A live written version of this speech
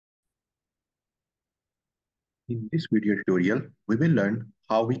In this video tutorial, we will learn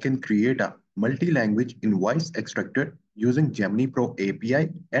how we can create a multi-language invoice extractor using Gemini Pro API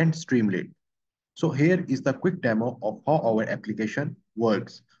and Streamlit. So here is the quick demo of how our application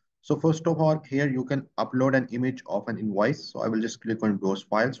works. So first of all, here you can upload an image of an invoice. So I will just click on browse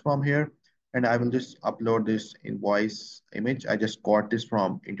files from here and I will just upload this invoice image. I just got this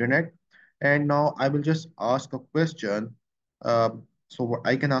from internet. And now I will just ask a question.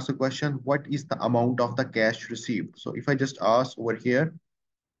 I can ask a question, what is the amount of the cash received? So if I just ask over here,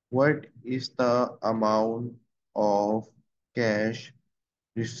 what is the amount of cash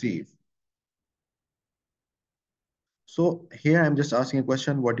received? So here I'm just asking a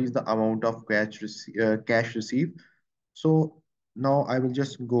question, what is the amount of cash received? So now I will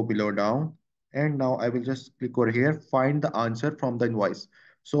just go below down and now I will just click over here, find the answer from the invoice.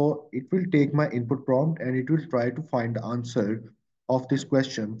 So it will take my input prompt and it will try to find the answer of this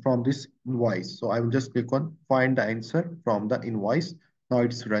question from this invoice. So I will just click on find the answer from the invoice. Now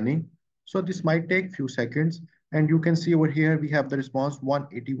it's running. So this might take few seconds and you can see over here we have the response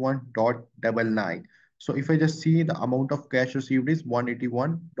 181.99. So if I just see the amount of cash received is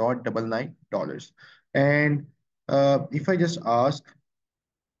 $181.99. And if I just ask,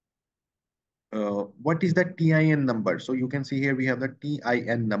 what is the TIN number? So you can see here we have the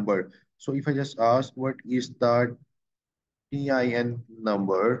TIN number. So if I just ask, what is the TIN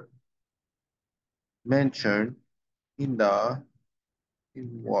number mentioned in the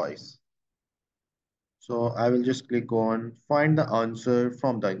invoice? So I will just click on find the answer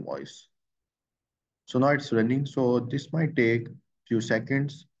from the invoice. So now it's running. So this might take few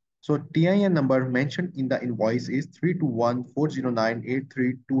seconds. So TIN number mentioned in the invoice is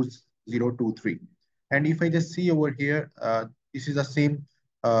 3214098322023. And if I just see over here, this is the same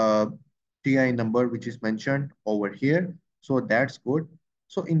uh, TIN number which is mentioned over here. So that's good.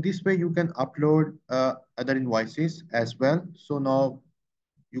 So in this way, you can upload other invoices as well. So now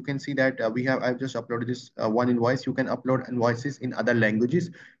you can see that I've just uploaded this one invoice. You can upload invoices in other languages,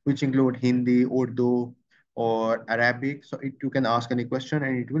 which include Hindi, Urdu, or Arabic. So you can ask any question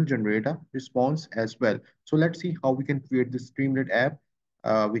and it will generate a response as well. So let's see how we can create this Streamlit app,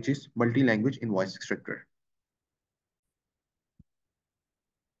 which is multi-language invoice extractor.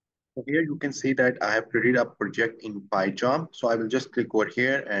 So here you can see that I have created a project in PyCharm. So I will just click over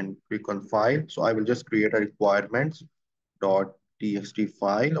here and click on file. So I will just create a requirements.txt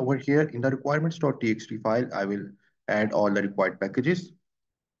file over here. In the requirements.txt file, I will add all the required packages.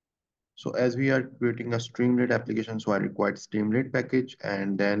 So as we are creating a Streamlit application, so I required Streamlit package.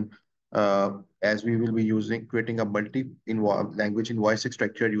 And then as we will be creating a multi-language invoice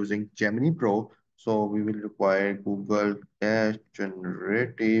extractor using Gemini Pro, so we will require Google Dash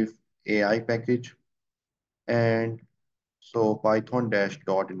Generative AI package and so Python dash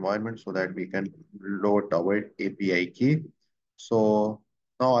dot environment so that we can load our API key. So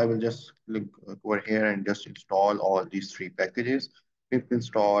now I will just click over here and just install all these three packages. Pip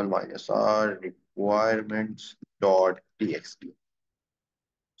install -r requirements dot txt.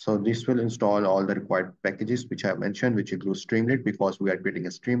 So this will install all the required packages which I have mentioned, which include Streamlit because we are creating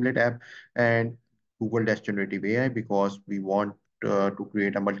a Streamlit app, and Google Dash Generative AI because we want to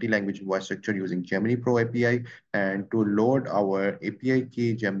create a multi-language voice structure using Gemini Pro API, and to load our API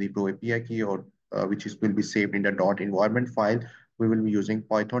key, Gemini Pro API key, or which will be saved in the .environment file. We will be using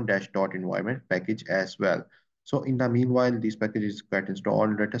Python dash .environment package as well. So in the meanwhile, these packages get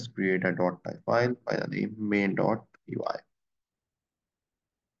installed. Let us create a .py file by the name main.py.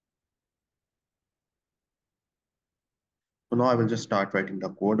 So now I will just start writing the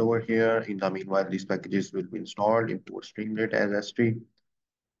code over here. In the meanwhile, these packages will be installed. Import Streamlit as S3.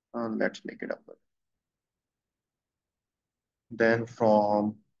 Let's make it up. Then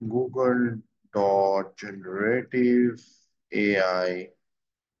from Google.generative AI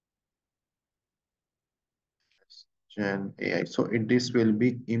Gen AI. So this will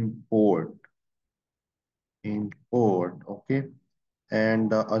be import. Okay. And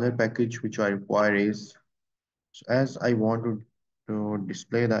the other package which I require is, so as I want to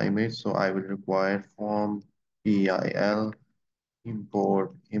display the image, so I will require from PIL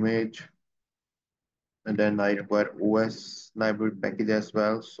import image. And then I require OS library package as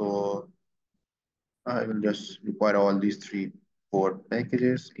well. So I will just require all these four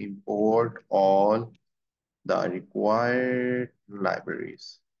packages, import all the required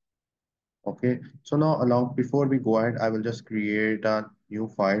libraries. Okay, so now along before we go ahead, I will just create a new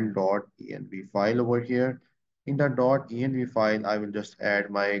file .env file over here. In the .env file, I will just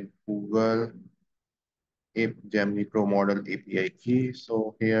add my Google Gemini Pro model API key.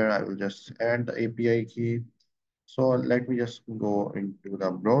 So here I will just add the API key. So let me just go into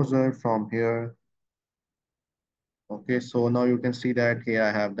the browser from here. Okay, so now you can see that here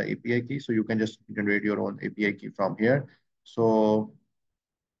I have the API key, so you can just generate your own API key from here. So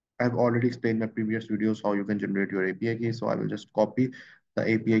I've already explained in my previous videos how you can generate your API key. So I will just copy the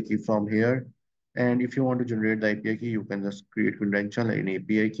API key from here. And if you want to generate the API key, you can just create credential in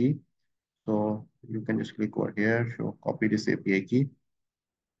API key. So you can just click over here, so copy this API key.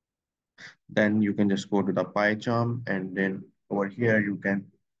 Then you can just go to the PyCharm and then over here you can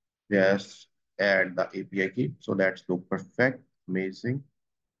just add the API key. So that's look perfect, amazing.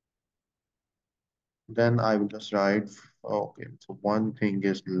 Then I will just write, okay, so one thing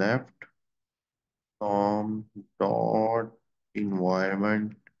is left from dot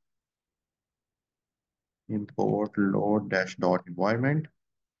environment import load dash dot environment.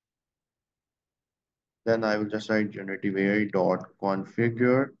 Then I will just write generative AI dot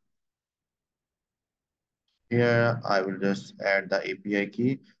configure. Here I will just add the API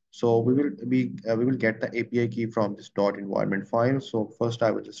key. So we will get the API key from this dot environment file. So first I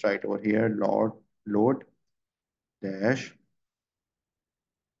will just write over here load dash,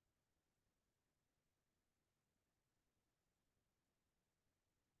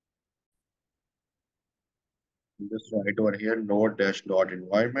 just write over here load dash dot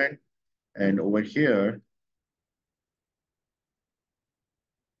environment, and over here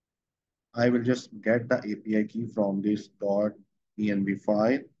I will just get the API key from this dot env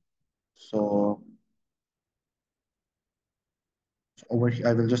file. So over here,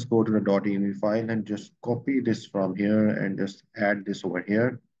 I will just go to the .env file and just copy this from here and just add this over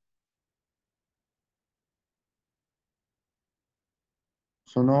here.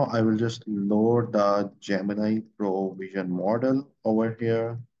 So now I will just load the Gemini Pro Vision model over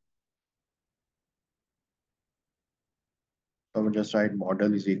here. I will just write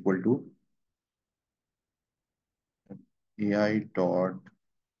model is equal to AI dot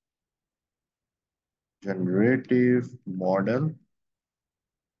generative model.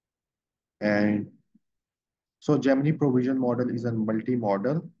 And so Gemini provision model is a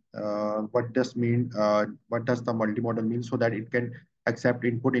multi-model. What does the multi-model mean? So that it can accept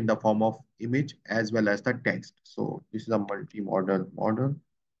input in the form of image as well as the text. So this is a multi-model model.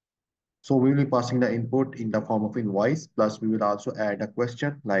 So we will be passing the input in the form of invoice, plus we will also add a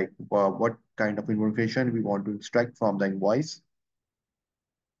question like what kind of information we want to extract from the invoice.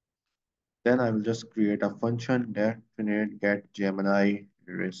 Then I will just create a function definite get Gemini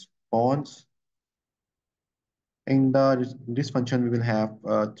response. In this function, we will have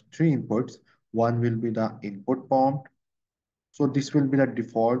three inputs. One will be the input prompt. So this will be the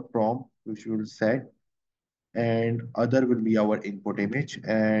default prompt which we will set, and other will be our input image.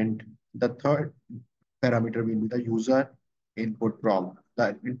 And the third parameter will be the user input prompt.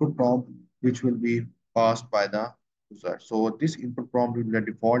 The input prompt which will be passed by the user. So this input prompt will be the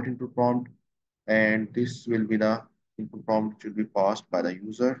default input prompt, and this will be the input prompt which will be passed by the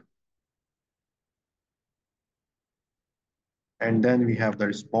user. And then we have the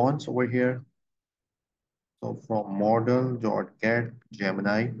response over here. So from model.get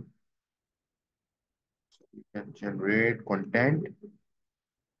Gemini, so we can generate content,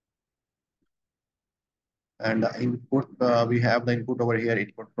 and the input, we have the input over here,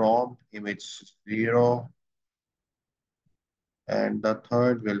 input prompt, image 0, and the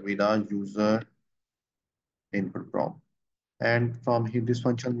third will be the user input prompt. And from here, this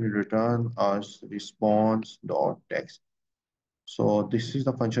function will return us response.text. So this is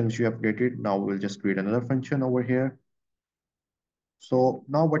the function which we have created. Now we'll just create another function over here. So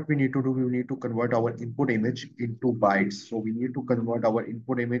now what we need to do, we need to convert our input image into bytes. So we need to convert our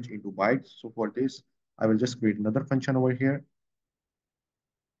input image into bytes. So for this, I will just create another function over here.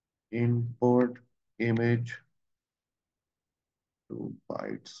 Input image to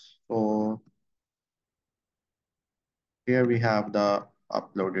bytes. So here we have the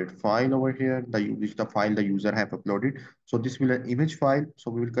uploaded file over here, the file the user have uploaded. So this will an image file.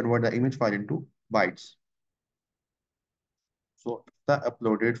 So we will convert the image file into bytes. So if the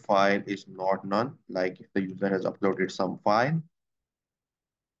uploaded file is not none, like if the user has uploaded some file,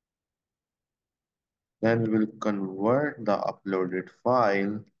 then we will convert the uploaded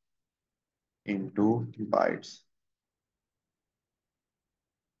file into bytes.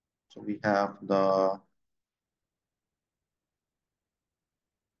 So we have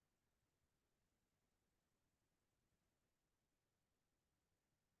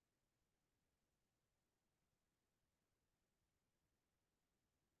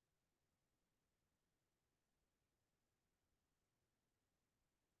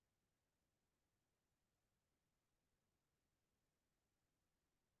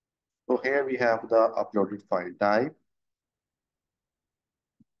so here we have the uploaded file type.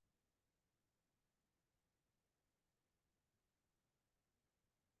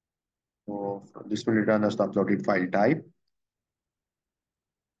 So this will return us the uploaded file type.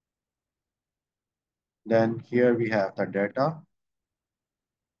 Then here we have the data.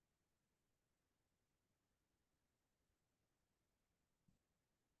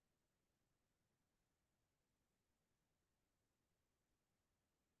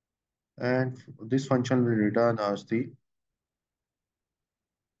 And this function will return us the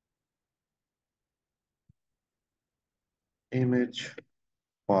image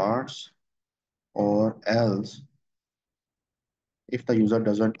parts, or else if the user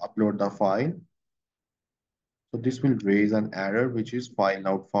doesn't upload the file. So this will raise an error, which is file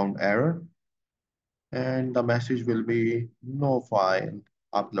not found error. And the message will be no file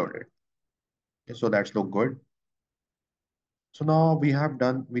uploaded. Okay, so that's look good. So now we have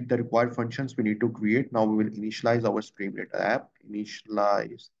done with the required functions we need to create. Now we will initialize our Streamlit app.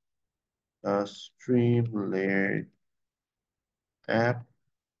 Initialize the Streamlit app.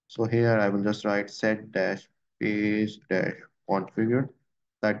 So here I will just write set dash page dash configure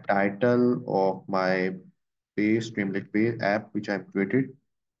the title of my page Streamlit page app which I created.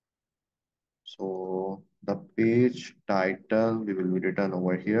 So the page title we will be written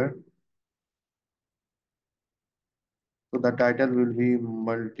over here. So the title will be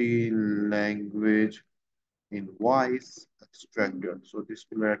Multilanguage Invoice Extractor. So this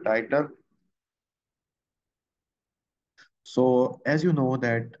will be a title. So as you know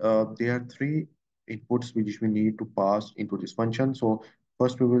that there are three inputs which we need to pass into this function. So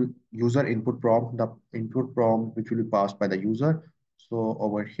first we will user input prompt, the input prompt which will be passed by the user. So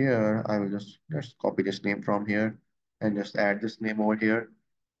over here, I will just copy this name from here and just add this name over here.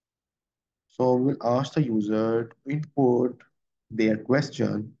 So we will ask the user to input their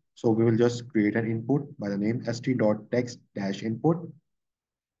question. So we will just create an input by the name st.text-input.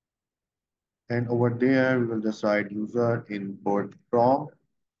 And over there, we will just write user input prompt.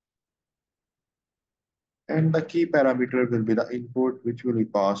 And the key parameter will be the input which will be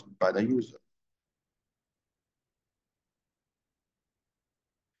passed by the user.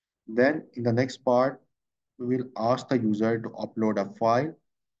 Then in the next part, we will ask the user to upload a file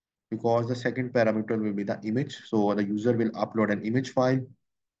because the second parameter will be the image. So the user will upload an image file,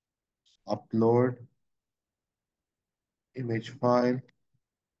 upload image file.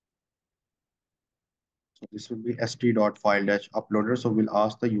 So this will be st.file-uploader. So we'll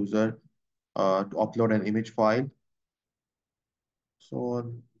ask the user to upload an image file.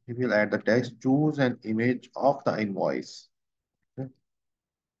 So he will add the text, choose an image of the invoice. Okay.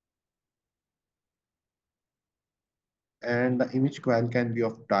 And the image file can be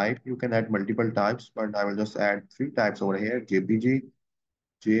of type. You can add multiple types, but I will just add three types over here, JPG,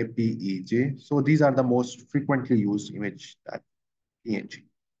 JPEG. So these are the most frequently used image type, PNG.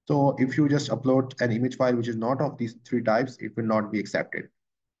 So if you just upload an image file which is not of these three types, it will not be accepted.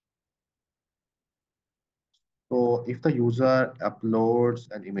 So if the user uploads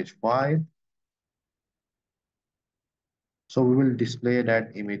an image file, so we will display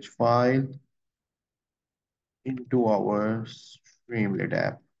that image file into our Streamlit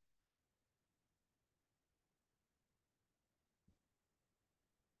app.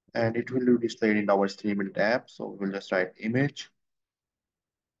 And it will be displayed in our Streamlit app. So we'll just write image.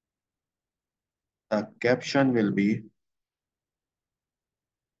 The caption will be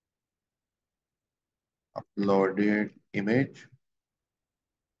uploaded image.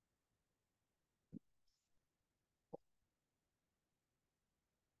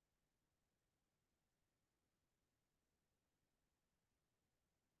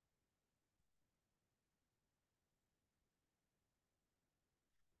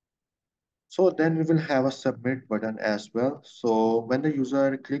 So then we will have a submit button as well. So when the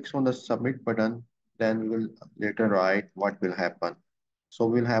user clicks on the submit button, then we will later write what will happen. So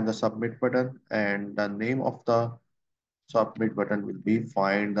we'll have the submit button and the name of the submit button will be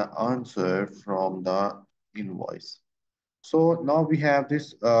find the answer from the invoice. So now we have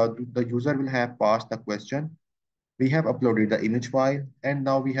this, the user will have passed the question. We have uploaded the image file and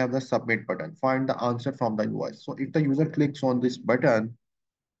now we have the submit button, find the answer from the invoice. So if the user clicks on this button,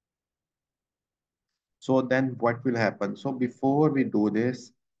 so then what will happen? So before we do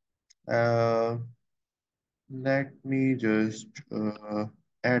this, uh, let me just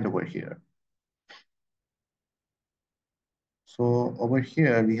add over here. So over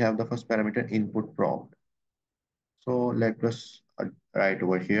here, we have the first parameter input prompt. So let us write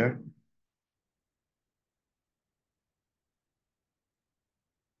over here.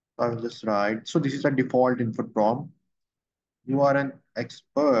 I'll just write. So this is a default input prompt. You are an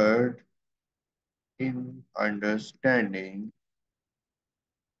expert in understanding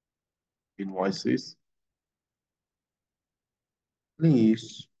invoices.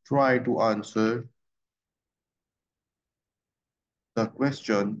 Please try to answer the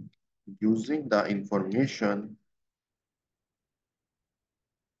question using the information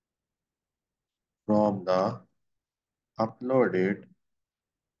from the uploaded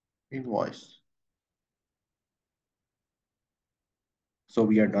invoice. So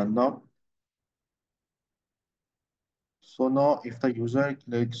we are done now. So now if the user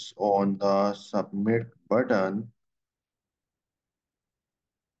clicks on the submit button,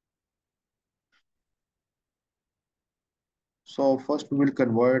 so first we will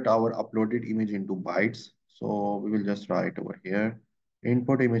convert our uploaded image into bytes. So we will just write over here,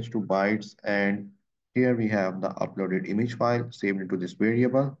 input image to bytes, and here we have the uploaded image file saved into this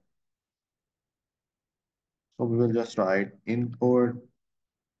variable. So we will just write input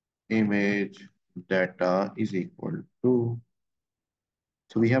image data is equal to,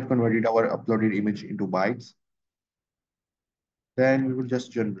 so we have converted our uploaded image into bytes. Then we will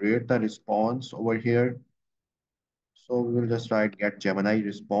just generate the response over here. So we will just write get Gemini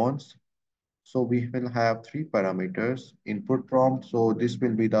response. So we will have three parameters, input prompt. So this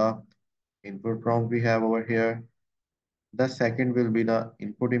will be the input prompt we have over here. The second will be the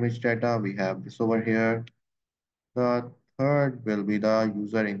input image data. We have this over here. The third will be the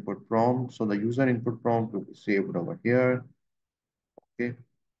user input prompt. So the user input prompt will be saved over here. Okay.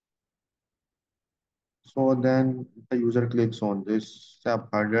 So then the user clicks on this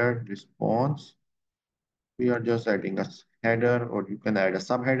subheader response. We are just adding a header, or you can add a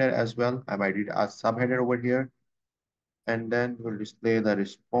subheader as well. I've added a subheader over here, and then we'll display the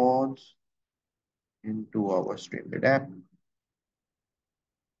response into our Streamlit app.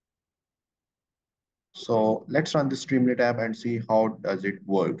 So let's run the Streamlit app and see how does it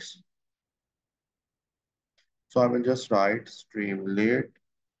works. So I will just write Streamlit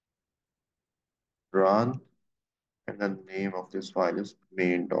run, and the name of this file is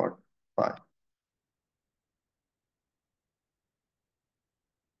main.py.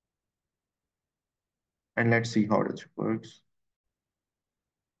 And let's see how it works.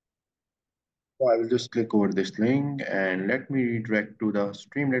 So I will just click over this link and let me redirect to the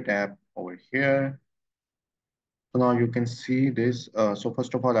Streamlit app over here. So now you can see this. So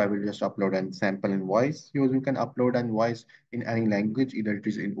first of all, I will just upload an sample invoice. You can upload an invoice in any language, either it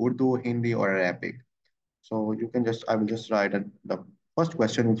is in Urdu, Hindi, or Arabic. So you can just, I will just write the first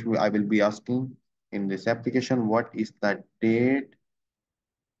question which I will be asking in this application. What is the date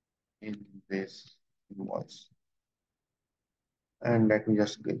in this invoice? And let me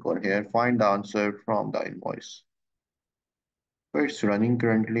just click on here, find the answer from the invoice. So it's running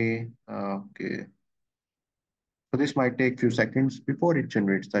currently. Okay. So this might take few seconds before it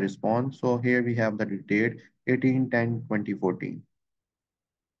generates the response. So here we have the date 18/10/2014.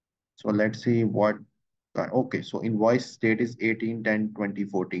 So let's see what, okay, so invoice date is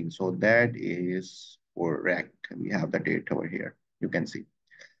 18/10/2014. So that is correct. We have the date over here, you can see.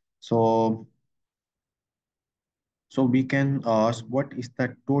 So, so we can ask what is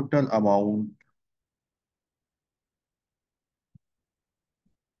the total amount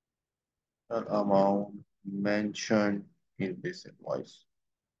mentioned in this invoice.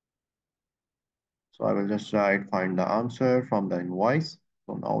 So I will just write find the answer from the invoice.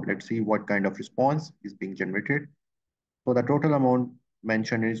 So now let's see what kind of response is being generated. So the total amount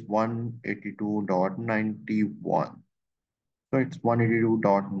mentioned is 182.91. So it's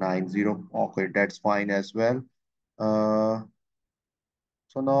 182.90. Okay, that's fine as well. Uh,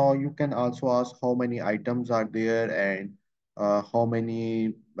 so now you can also ask how many items are there, and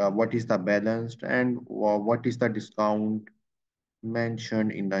what is the balance, and what is the discount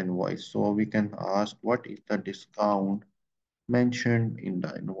mentioned in the invoice. So we can ask what is the discount mentioned in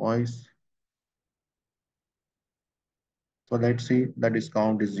the invoice. So let's see, the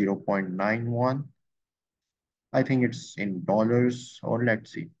discount is 0.91. I think it's in dollars, or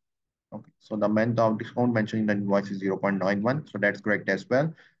let's see. Okay, so the amount of discount mentioned in the invoice is 0.91. So that's correct as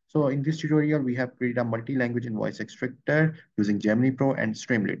well. So in this tutorial, we have created a multi-language invoice extractor using Gemini Pro and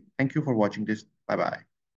Streamlit. Thank you for watching this. Bye-bye.